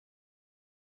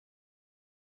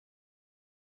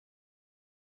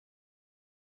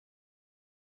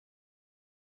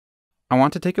I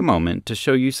want to take a moment to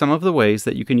show you some of the ways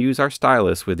that you can use our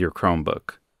stylus with your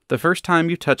Chromebook. The first time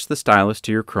you touch the stylus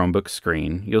to your Chromebook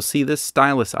screen, you'll see this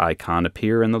stylus icon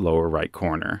appear in the lower right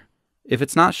corner. If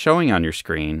it's not showing on your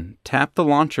screen, tap the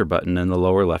launcher button in the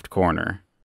lower left corner.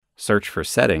 Search for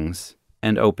Settings,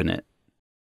 and open it.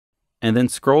 And then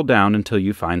scroll down until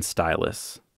you find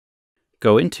Stylus.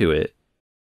 Go into it,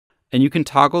 and you can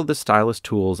toggle the stylus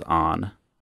tools on.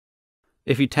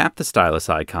 If you tap the stylus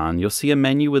icon, you'll see a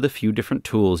menu with a few different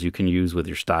tools you can use with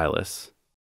your stylus.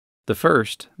 The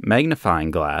first,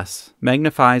 magnifying glass,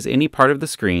 magnifies any part of the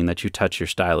screen that you touch your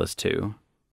stylus to.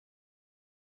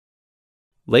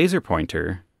 Laser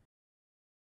pointer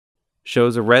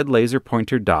shows a red laser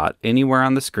pointer dot anywhere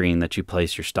on the screen that you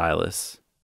place your stylus.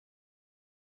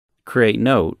 Create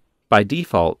Note, by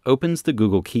default, opens the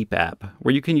Google Keep app,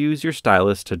 where you can use your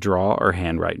stylus to draw or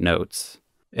handwrite notes.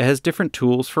 It has different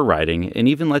tools for writing and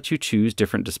even lets you choose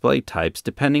different display types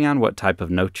depending on what type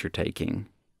of notes you're taking.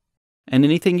 And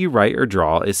anything you write or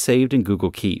draw is saved in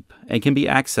Google Keep and can be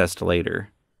accessed later.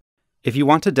 If you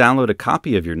want to download a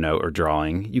copy of your note or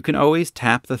drawing, you can always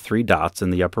tap the three dots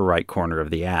in the upper right corner of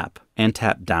the app and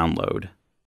tap Download.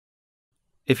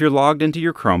 If you're logged into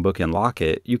your Chromebook and lock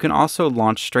it, you can also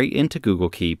launch straight into Google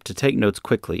Keep to take notes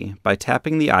quickly by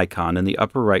tapping the icon in the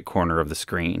upper right corner of the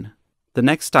screen. The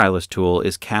next stylus tool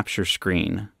is Capture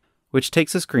Screen, which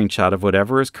takes a screenshot of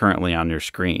whatever is currently on your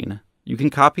screen. You can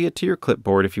copy it to your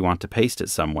clipboard if you want to paste it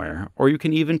somewhere, or you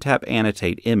can even tap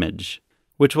Annotate Image,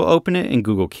 which will open it in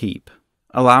Google Keep,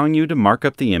 allowing you to mark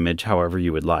up the image however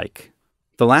you would like.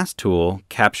 The last tool,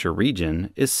 Capture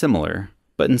Region, is similar,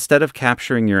 but instead of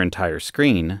capturing your entire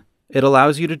screen, it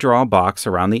allows you to draw a box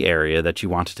around the area that you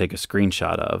want to take a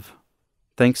screenshot of.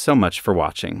 Thanks so much for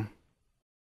watching.